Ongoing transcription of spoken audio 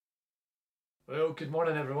Well, good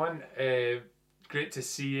morning, everyone. Great to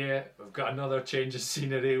see you. We've got another change of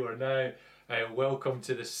scenery. We're now welcome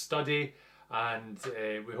to the study, and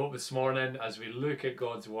we hope this morning, as we look at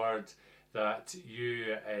God's Word, that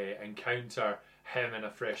you encounter Him in a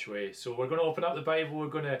fresh way. So we're going to open up the Bible. We're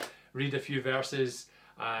going to read a few verses,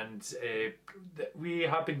 and we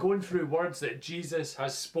have been going through words that Jesus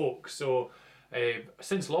has spoke. So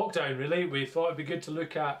since lockdown, really, we thought it'd be good to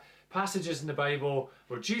look at passages in the Bible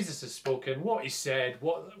where Jesus has spoken, what he said,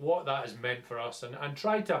 what that has meant for us, and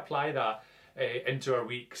try to apply that into our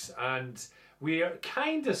weeks. And we are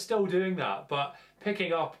kind of still doing that, but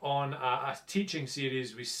picking up on a teaching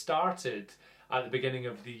series we started at the beginning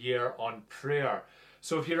of the year on prayer.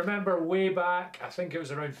 So if you remember way back, I think it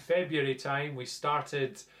was around February time, we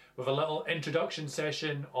started with a little introduction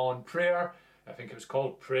session on prayer. I think it was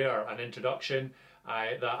called Prayer, an introduction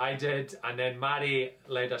that I did, and then Mary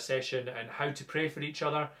led a session on how to pray for each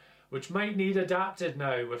other, which might need adapted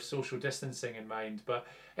now with social distancing in mind. But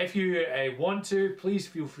if you want to, please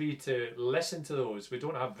feel free to listen to those. We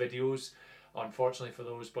don't have videos, unfortunately, for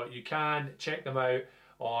those, but you can check them out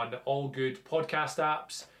on all good podcast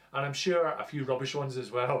apps, and I'm sure a few rubbish ones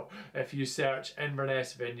as well, if you search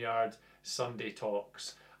Inverness Vineyard Sunday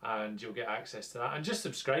Talks, and you'll get access to that. And just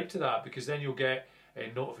subscribe to that, because then you'll get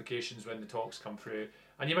notifications when the talks come through,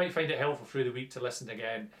 and you might find it helpful through the week to listen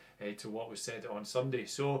again to what was said on Sunday.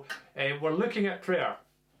 So we're looking at prayer.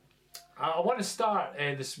 I want to start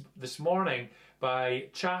this morning by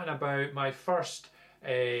chatting about my first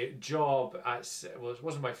job well, it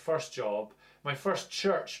wasn't my first job, my first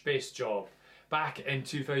church-based job back in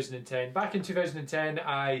 2010. Back in 2010,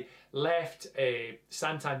 I left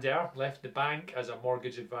Santander, left the bank as a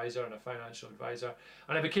mortgage advisor and a financial advisor,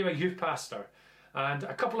 and I became a youth pastor. And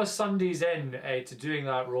a couple of Sundays in to doing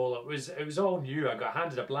that role, it was all new. I got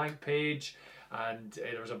handed a blank page, and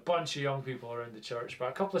there was a bunch of young people around the church. But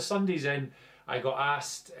a couple of Sundays in, I got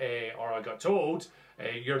asked, or I got told,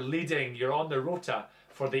 you're on the rota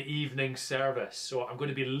for the evening service. So I'm going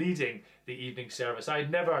to be leading the evening service. I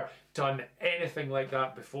had never done anything like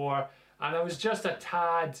that before, and I was just a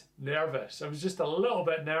tad nervous. I was just a little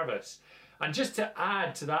bit nervous. And just to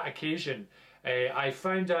add to that occasion, I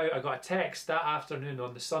found out, I got a text that afternoon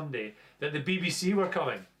on the Sunday that the BBC were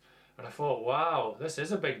coming. And I thought, wow, this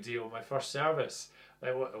is a big deal, my first service.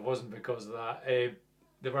 It wasn't because of that.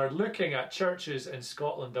 They were looking at churches in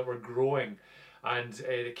Scotland that were growing, and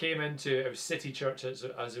they came into, it was City Church as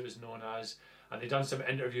it was known as, and they'd done some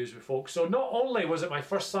interviews with folks. So not only was it my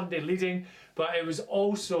first Sunday leading, but it was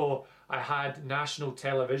also, I had national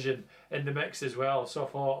television in the mix as well. So I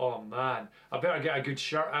thought, oh man, I better get a good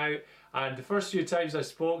shirt out. And the first few times I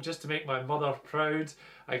spoke, just to make my mother proud,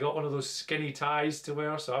 I got one of those skinny ties to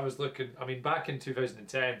wear. So I was looking, I mean, back in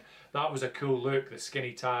 2010, that was a cool look, the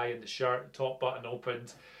skinny tie and the shirt, top button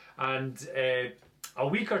opened. And a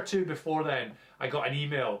week or two before then, I got an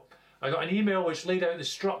email. I got an email which laid out the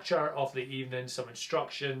structure of the evening, some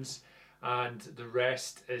instructions, and the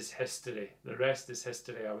rest is history. The rest is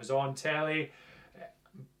history. I was on telly.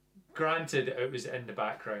 Granted, it was in the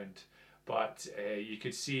background, but you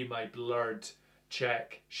could see my blurred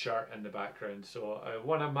check shirt in the background. So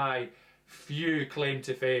one of my few claim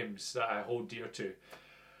to fames that I hold dear to.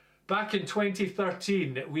 Back in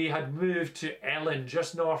 2013, we had moved to Ellen,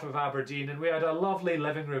 just north of Aberdeen, and we had a lovely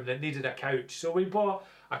living room that needed a couch. So we bought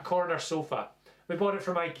a corner sofa. We bought it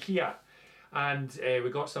from IKEA, and we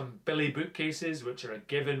got some Billy bookcases, which are a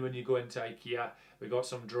given when you go into IKEA. We got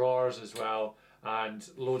some drawers as well, and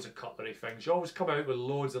loads of cutlery things. You always come out with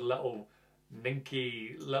loads of little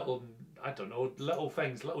ninky, little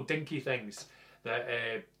things, little dinky things that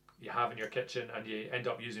you have in your kitchen and you end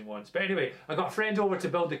up using once. But anyway, I got a friend over to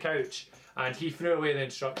build the couch, and he threw away the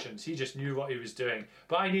instructions. He just knew what he was doing.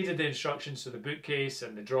 But I needed the instructions to the bookcase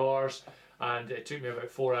and the drawers, and it took me about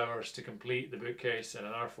 4 hours to complete the bookcase and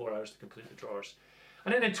another 4 hours to complete the drawers.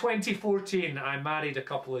 And then in 2014, I married a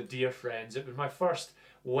couple of dear friends. It was my first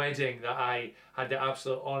wedding that I had the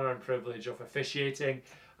absolute honour and privilege of officiating,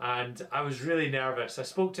 and I was really nervous. I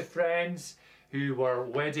spoke to friends who were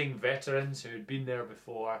wedding veterans who had been there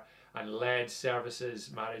before and led services,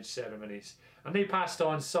 marriage ceremonies. And they passed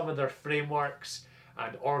on some of their frameworks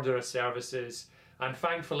and order of services. And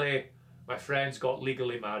thankfully, my friends got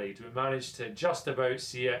legally married. We managed to just about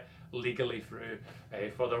see it legally through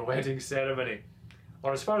for their wedding ceremony.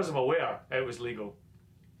 Or as far as I'm aware, it was legal.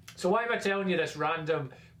 So why am I telling you this random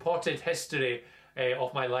potted history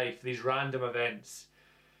of my life, these random events?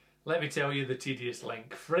 Let me tell you the tedious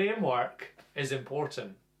link. Framework is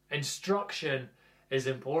important. Instruction is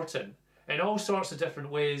important in all sorts of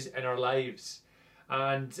different ways in our lives.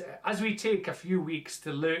 And as we take a few weeks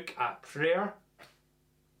to look at prayer,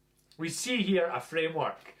 we see here a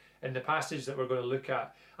framework in the passage that we're going to look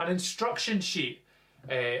at, an instruction sheet,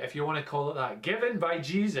 if you want to call it that, given by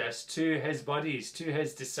Jesus to his buddies, to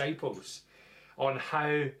his disciples, on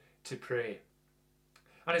how to pray.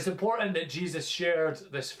 And it's important that Jesus shared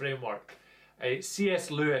this framework. C.S.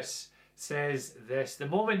 Lewis says this: the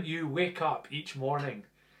moment you wake up each morning,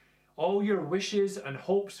 all your wishes and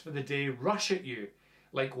hopes for the day rush at you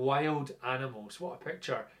like wild animals. What a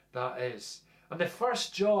picture that is. And the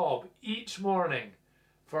first job each morning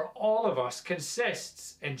for all of us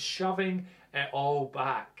consists in shoving it all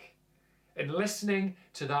back, in listening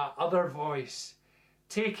to that other voice,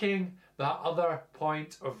 taking that other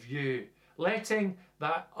point of view, letting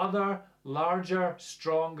that other larger,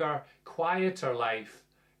 stronger, quieter life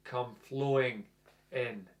come flowing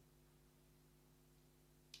in.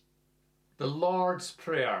 The Lord's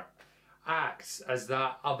Prayer acts as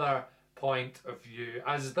that other point of view,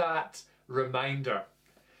 as that reminder.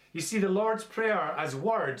 You see, the Lord's Prayer as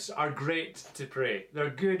words are great to pray. They're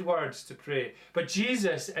good words to pray. But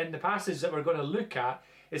Jesus, in the passage that we're going to look at,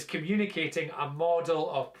 is communicating a model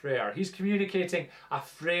of prayer. He's communicating a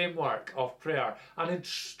framework of prayer, an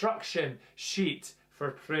instruction sheet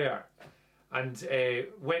for prayer. And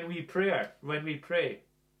when we pray.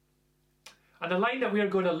 And the line that we are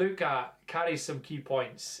going to look at carries some key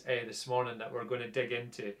points this morning that we're going to dig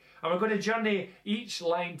into. And we're going to journey each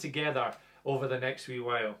line together over the next wee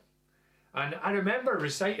while. And I remember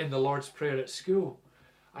reciting the Lord's Prayer at school.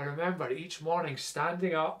 I remember each morning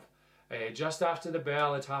standing up just after the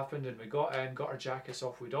bell had happened and we got in, got our jackets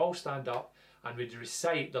off, we'd all stand up and we'd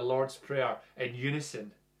recite the Lord's Prayer in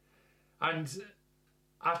unison. And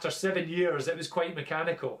after 7 years, it was quite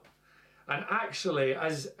mechanical. And actually,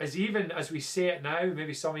 as even as we say it now,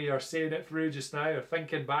 maybe some of you are saying it through just now or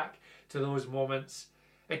thinking back to those moments,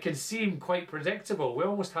 it can seem quite predictable. We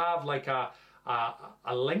almost have like a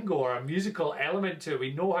lingo or a musical element to it.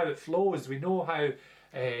 We know how it flows. We know how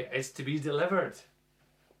it's to be delivered.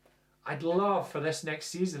 I'd love for this next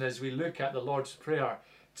season, as we look at the Lord's Prayer,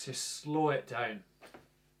 to slow it down.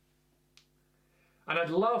 And I'd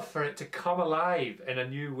love for it to come alive in a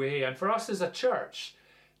new way. And for us as a church,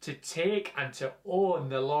 to take and to own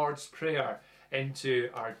the Lord's Prayer into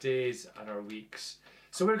our days and our weeks.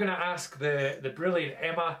 So we're going to ask the brilliant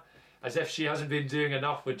Emma, as if she hasn't been doing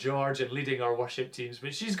enough with George and leading our worship teams,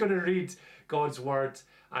 but she's going to read God's Word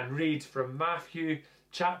and read from Matthew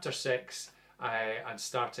chapter 6 and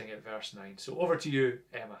starting at verse 9. So over to you,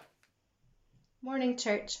 Emma. Morning,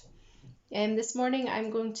 church. This morning I'm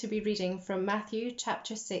going to be reading from Matthew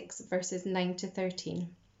chapter 6 verses 9 to 13.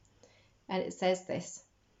 And it says this: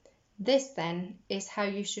 This then is how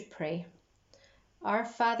you should pray. Our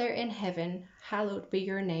Father in heaven, hallowed be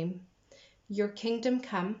your name. Your kingdom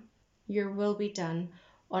come, your will be done,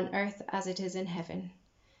 on earth as it is in heaven.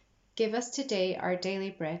 Give us today our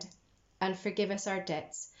daily bread, and forgive us our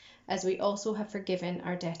debts, as we also have forgiven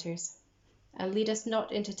our debtors. And lead us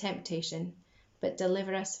not into temptation, but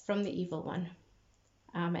deliver us from the evil one.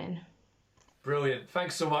 Amen. Brilliant.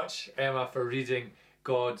 Thanks so much, Emma, for reading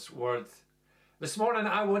God's Word. This morning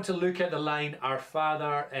I want to look at the line, Our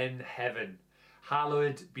Father in heaven,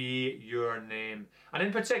 hallowed be your name. And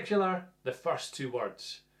in particular, the first two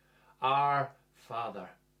words, Our Father.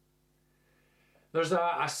 There's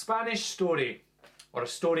a Spanish story, or a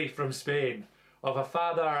story from Spain, of a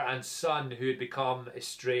father and son who had become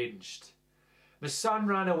estranged. The son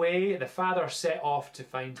ran away, the father set off to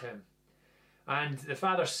find him. And the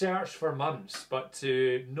father searched for months, but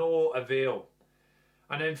to no avail.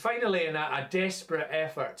 And then finally, in a desperate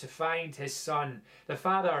effort to find his son, the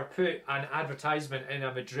father put an advertisement in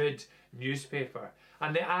a Madrid newspaper.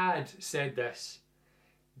 And the ad said this: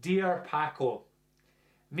 Dear Paco,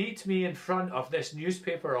 meet me in front of this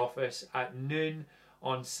newspaper office at noon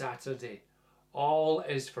on Saturday. All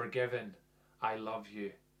is forgiven. I love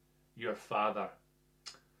you. Your father.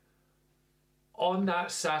 On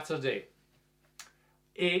that Saturday,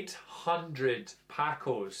 800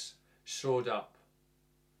 Pacos showed up,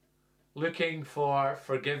 looking for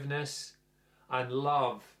forgiveness and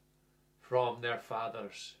love from their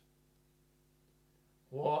fathers.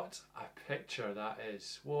 What a picture that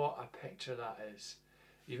is. What a picture that is.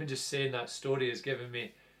 Even just saying that story has given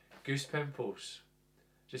me goose pimples.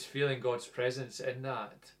 Just feeling God's presence in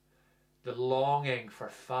that. The longing for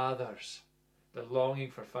fathers. The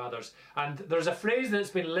longing for fathers. And there's a phrase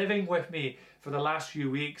that's been living with me for the last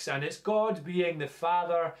few weeks, and it's God being the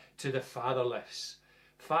father to the fatherless.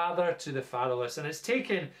 Father to the fatherless. And it's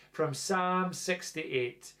taken from Psalm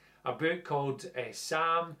 68, a book called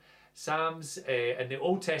Psalm Psalms in the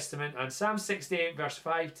Old Testament, and Psalm 68 verse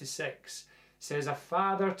 5 to 6 says, "A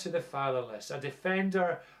father to the fatherless, a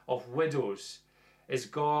defender of widows, is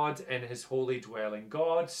God in his holy dwelling.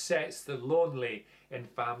 God sets the lonely in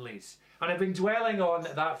families." And I've been dwelling on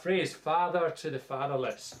that phrase, father to the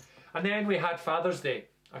fatherless. And then we had Father's Day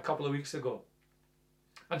a couple of weeks ago.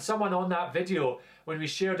 And someone on that video, when we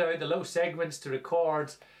shared out the little segments to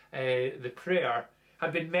record the prayer,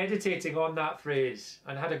 had been meditating on that phrase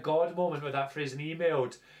and had a God moment with that phrase and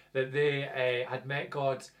emailed that they had met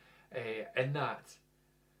God in that.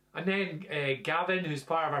 And then Gavin, who's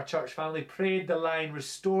part of our church family, prayed the line,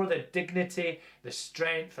 "Restore the dignity, the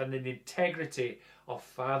strength and the integrity of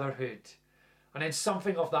fatherhood." And then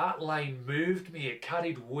something of that line moved me. It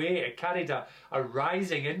carried weight. It carried a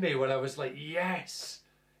rising in me where I was like, yes,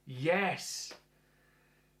 yes.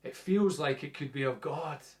 It feels like it could be of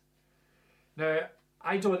God. Now,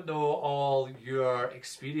 I don't know all your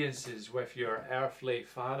experiences with your earthly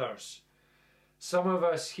fathers. Some of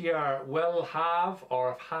us here will have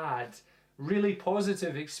or have had really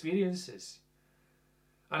positive experiences.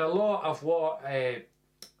 And a lot of what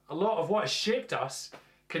has shaped us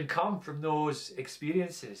can come from those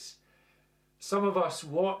experiences. Some of us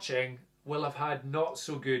watching will have had not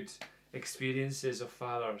so good experiences of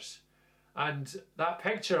fathers. And that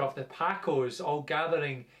picture of the Pacos all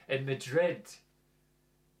gathering in Madrid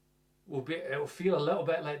it'll feel a little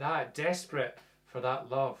bit like that, desperate for that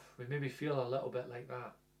love. We maybe feel a little bit like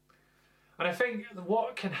that. And I think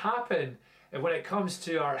what can happen when it comes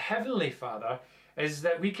to our Heavenly Father is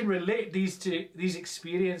that we can relate these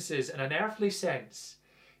experiences in an earthly sense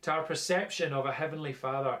to our perception of a Heavenly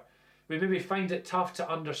Father. We maybe find it tough to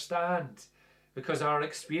understand because our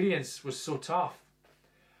experience was so tough.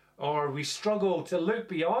 Or we struggle to look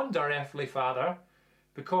beyond our earthly Father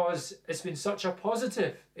because it's been such a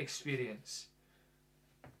positive experience.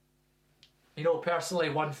 You know, personally,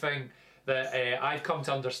 one thing that I've come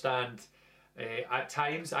to understand at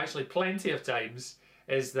times, actually plenty of times,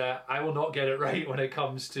 is that I will not get it right when it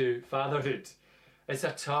comes to fatherhood. It's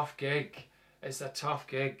a tough gig. It's a tough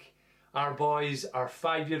gig. Our boys are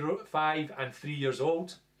 5 and 3 years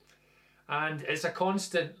old, and it's a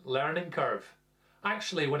constant learning curve.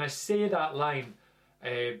 Actually, when I say that line,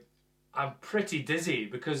 I'm pretty dizzy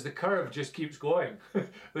because the curve just keeps going.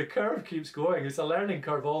 The curve keeps going. It's a learning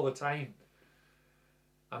curve all the time.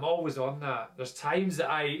 I'm always on that. There's times that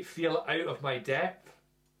I feel out of my depth.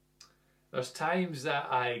 There's times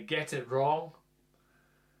that I get it wrong.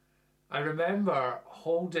 I remember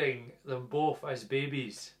holding them both as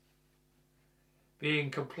babies, being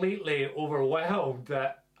completely overwhelmed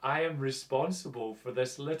that I am responsible for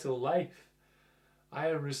this little life. I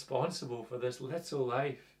am responsible for this little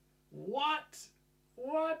life. What?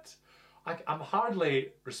 I'm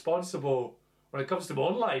hardly responsible when it comes to my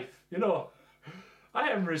own life, you know. I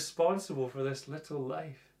am responsible for this little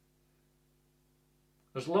life.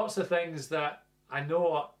 There's lots of things that I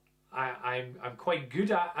know I'm quite good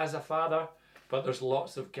at as a father, but there's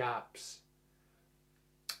lots of gaps.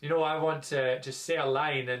 You know, I want to just say a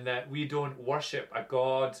line in that we don't worship a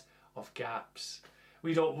God of gaps.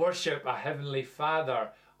 We don't worship a Heavenly Father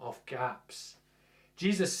of gaps.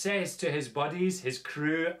 Jesus says to his buddies, his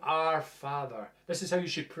crew, "Our Father." This is how you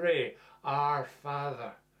should pray, "Our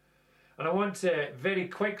Father." And I want to very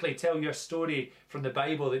quickly tell you a story from the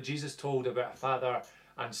Bible that Jesus told about a father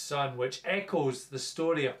and son, which echoes the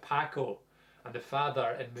story of Paco and the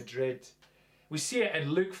father in Madrid. We see it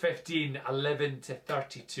in Luke 15, 11 to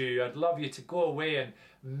 32. I'd love you to go away and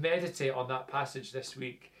meditate on that passage this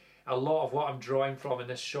week. A lot of what I'm drawing from in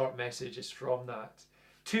this short message is from that.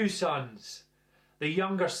 2 sons. The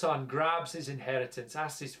younger son grabs his inheritance,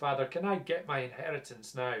 asks his father, "Can I get my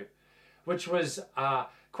inheritance now?" Which was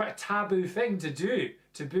quite a taboo thing to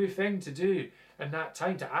do, in that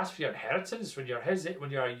time, to ask for your inheritance when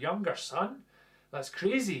you're a younger son. That's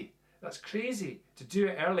crazy. That's crazy to do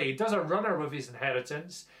it early. He does a runner with his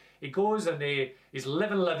inheritance. He goes and he's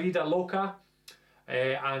living la vida loca,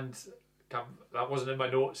 and that wasn't in my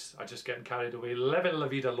notes. I'm just getting carried away. Living la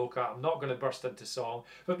vida loca. I'm not going to burst into song,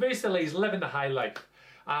 but basically he's living the high life.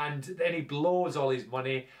 And then he blows all his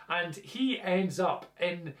money, and he ends up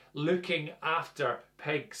in looking after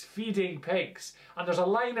pigs, feeding pigs. And there's a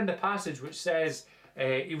line in the passage which says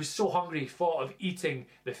he was so hungry he thought of eating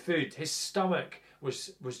the food. His stomach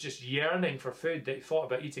was just yearning for food that he thought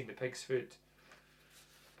about eating the pig's food.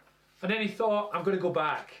 And then he thought, "I'm going to go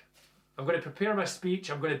back. I'm going to prepare my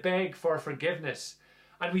speech. I'm going to beg for forgiveness."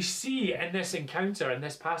 And we see in this encounter, in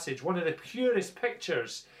this passage, one of the purest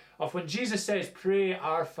pictures of when Jesus says, "Pray,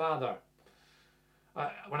 our Father."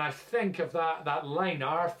 When I think of that line,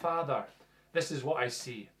 "Our Father," this is what I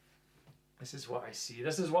see. This is what I see.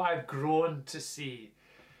 This is what I've grown to see.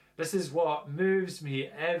 This is what moves me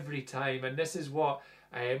every time. And this is what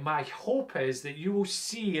my hope is that you will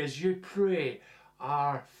see as you pray,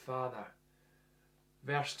 Our Father.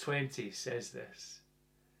 Verse 20 says this.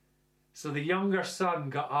 So the younger son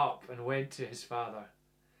got up and went to his father.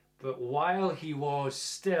 But while he was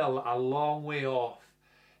still a long way off,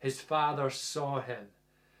 his father saw him,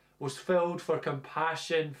 was filled for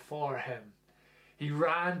compassion for him. He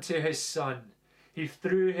ran to his son. He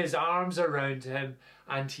threw his arms around him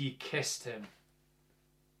and he kissed him.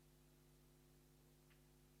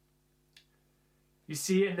 You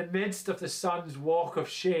see, in the midst of the son's walk of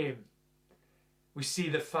shame, we see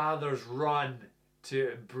the father's run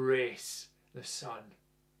to embrace the son.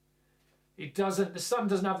 The son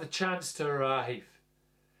doesn't have the chance to arrive.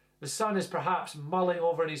 The son is perhaps mulling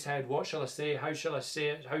over in his head, what shall I say? How shall I say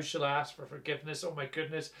it? How shall I ask for forgiveness? Oh my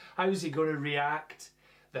goodness, how is he going to react?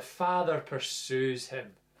 The father pursues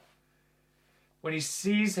him. When he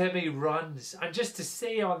sees him, he runs. And just to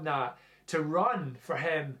say on that, to run for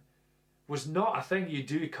him was not a thing you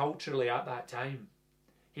do culturally at that time.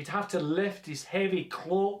 He'd have to lift his heavy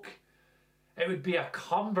cloak. It would be a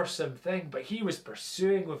cumbersome thing, but he was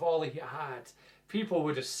pursuing with all he had. People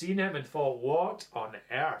would have seen him and thought, what on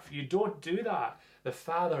earth? You don't do that. The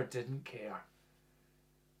father didn't care.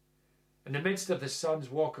 In the midst of the son's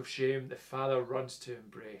walk of shame, the father runs to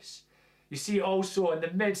embrace. You see, also in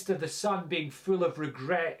the midst of the son being full of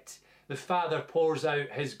regret, the father pours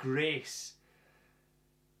out his grace.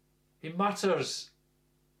 He mutters,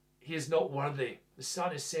 he is not worthy. The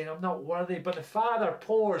son is saying, I'm not worthy, but the father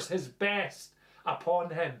pours his best upon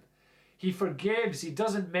him. He forgives, he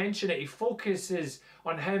doesn't mention it, he focuses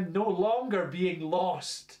on him no longer being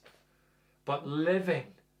lost, but living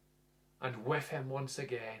and with him once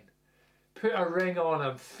again. Put a ring on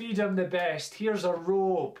him, feed him the best, here's a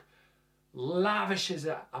robe, lavishes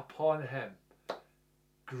it upon him.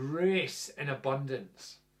 Grace in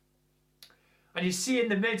abundance. And you see in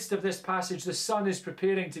the midst of this passage, the son is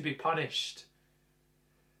preparing to be punished,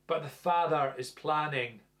 but the father is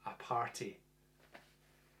planning a party.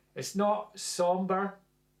 It's not somber,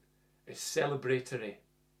 it's celebratory.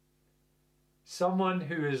 Someone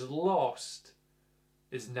who is lost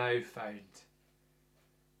is now found.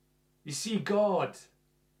 You see, God,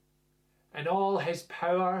 in all his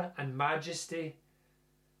power and majesty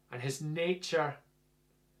and his nature,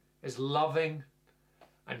 is loving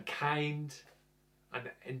and kind and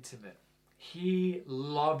intimate. He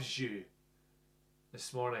loves you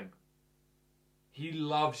this morning. He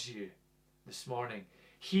loves you this morning.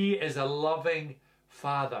 He is a loving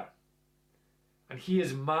Father. And he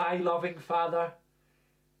is my loving Father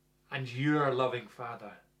and your loving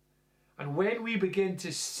Father. And when we begin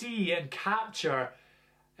to see and capture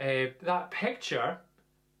that picture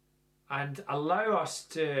and allow us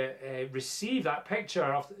to receive that picture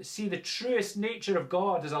of, see the truest nature of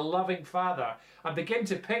God as a loving Father, and begin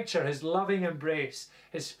to picture his loving embrace,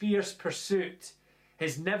 his fierce pursuit,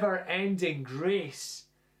 his never-ending grace,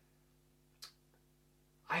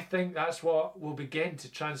 I think that's what will begin to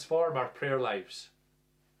transform our prayer lives.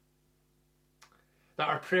 That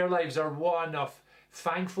our prayer lives are one of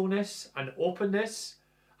thankfulness and openness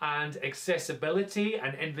and accessibility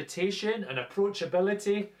and invitation and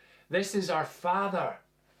approachability. This is our Father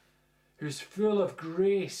who's full of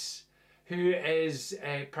grace, who is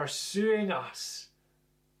pursuing us,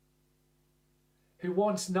 who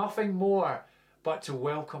wants nothing more but to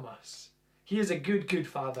welcome us. He is a good, good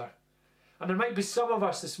Father. And there might be some of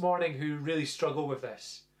us this morning who really struggle with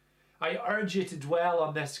this. I urge you to dwell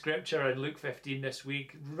on this scripture in Luke 15 this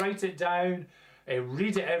week. Write it down,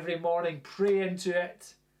 read it every morning, pray into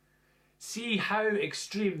it. See how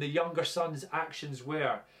extreme the younger son's actions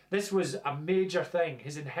were. This was a major thing,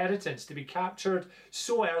 his inheritance, to be captured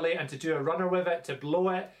so early and to do a runner with it, to blow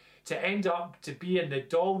it, to end up to be in the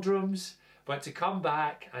doldrums, but to come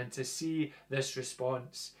back and to see this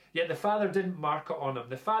response. Yet the father didn't mark it on him.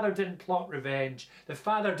 The father didn't plot revenge. The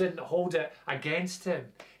father didn't hold it against him.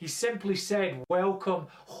 He simply said, welcome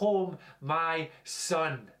home, my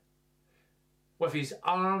son, with his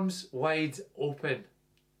arms wide open.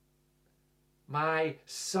 My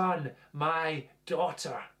son, my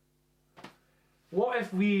daughter. What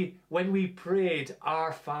if we, when we prayed,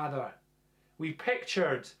 Our Father, we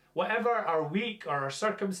pictured whatever our week or our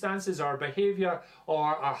circumstances, our behaviour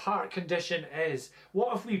or our heart condition is,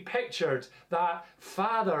 what if we pictured that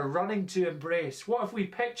Father running to embrace? What if we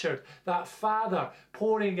pictured that Father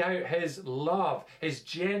pouring out his love, his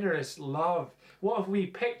generous love? What if we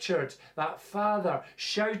pictured that Father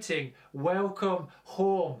shouting, welcome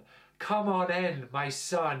home, come on in, my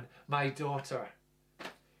son, my daughter?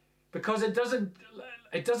 Because it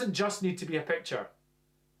doesn't just need to be a picture.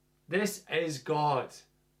 This is God.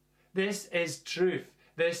 This is truth.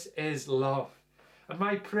 This is love. And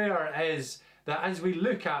my prayer is that as we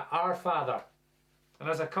look at our Father, and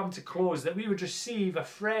as I come to close, that we would receive a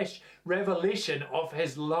fresh revelation of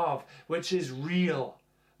his love, which is real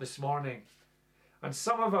this morning. And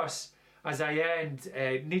some of us, as I end,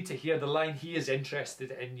 need to hear the line, he is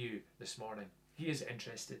interested in you this morning. He is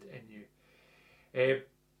interested in you.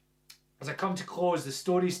 As I come to close, the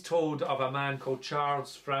story's told of a man called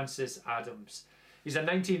Charles Francis Adams. He's a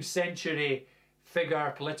 19th century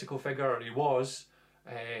figure, political figure, or he was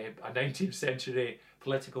a 19th century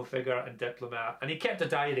political figure and diplomat, and he kept a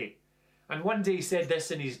diary. And one day he said this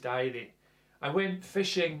in his diary: I went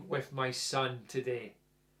fishing with my son today.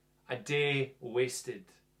 A day wasted.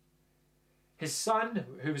 His son,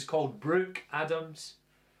 who was called Brooke Adams,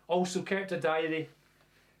 also kept a diary,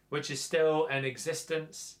 which is still in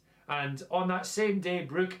existence. And on that same day,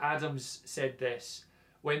 Brooke Adams said this: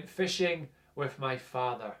 went fishing with my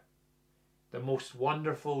father. The most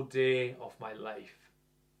wonderful day of my life.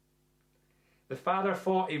 The father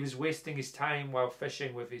thought he was wasting his time while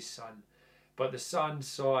fishing with his son, but the son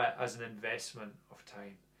saw it as an investment of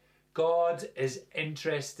time. God is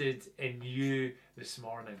interested in you this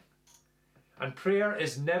morning. And prayer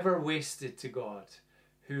is never wasted to God,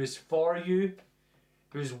 who is for you,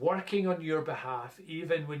 who is working on your behalf,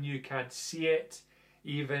 even when you can't see it,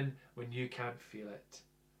 even when you can't feel it.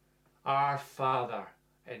 Our Father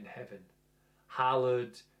in heaven,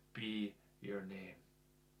 hallowed be your name.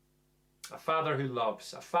 A Father who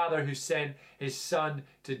loves, a Father who sent his Son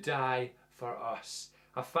to die for us,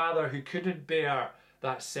 a Father who couldn't bear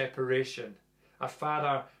that separation, a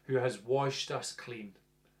Father who has washed us clean.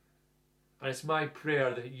 And it's my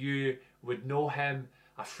prayer that you would know him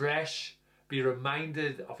afresh, be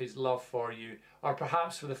reminded of his love for you, or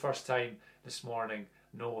perhaps for the first time this morning,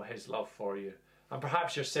 know his love for you. And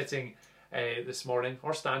perhaps you're sitting this morning,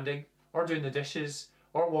 or standing, or doing the dishes,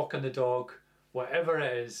 or walking the dog, whatever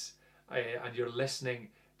it is, and you're listening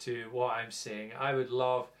to what I'm saying. I would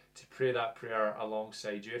love to pray that prayer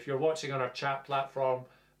alongside you. If you're watching on our chat platform,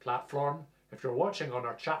 if you're watching on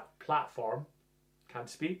our chat platform, can't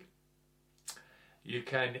speak, you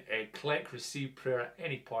can click receive prayer at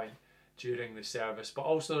any point during the service. But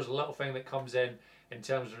also there's a little thing that comes in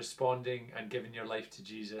terms of responding and giving your life to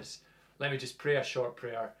Jesus. Let me just pray a short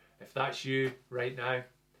prayer. If that's you right now,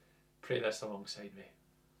 pray this alongside me.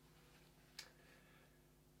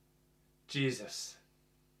 Jesus,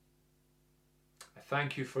 I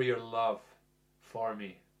thank you for your love for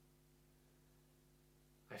me.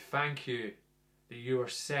 I thank you that you were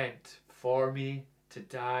sent for me, to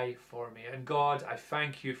die for me. And God, I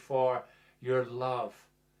thank you for your love,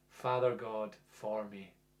 Father God, for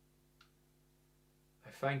me. I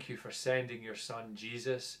thank you for sending your Son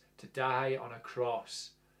Jesus to die on a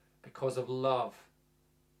cross because of love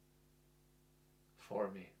for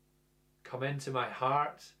me. Come into my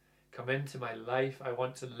heart, come into my life. I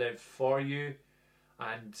want to live for you,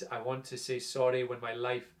 and I want to say sorry when my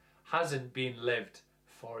life hasn't been lived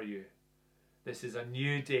for you. This is a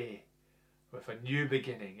new day with a new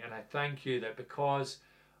beginning, and I thank you that because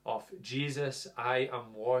of Jesus I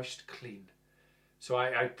am washed clean. So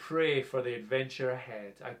I pray for the adventure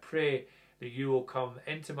ahead. I pray that you will come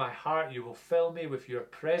into my heart, you will fill me with your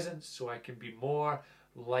presence so I can be more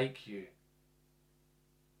like you.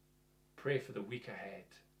 Pray for the week ahead.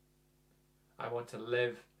 I want to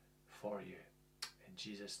live for you. In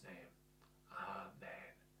Jesus' name, amen.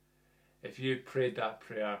 If you prayed that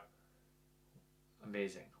prayer,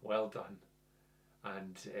 amazing, well done.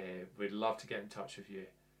 And we'd love to get in touch with you.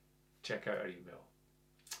 Check out our email.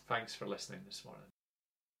 Thanks for listening this morning.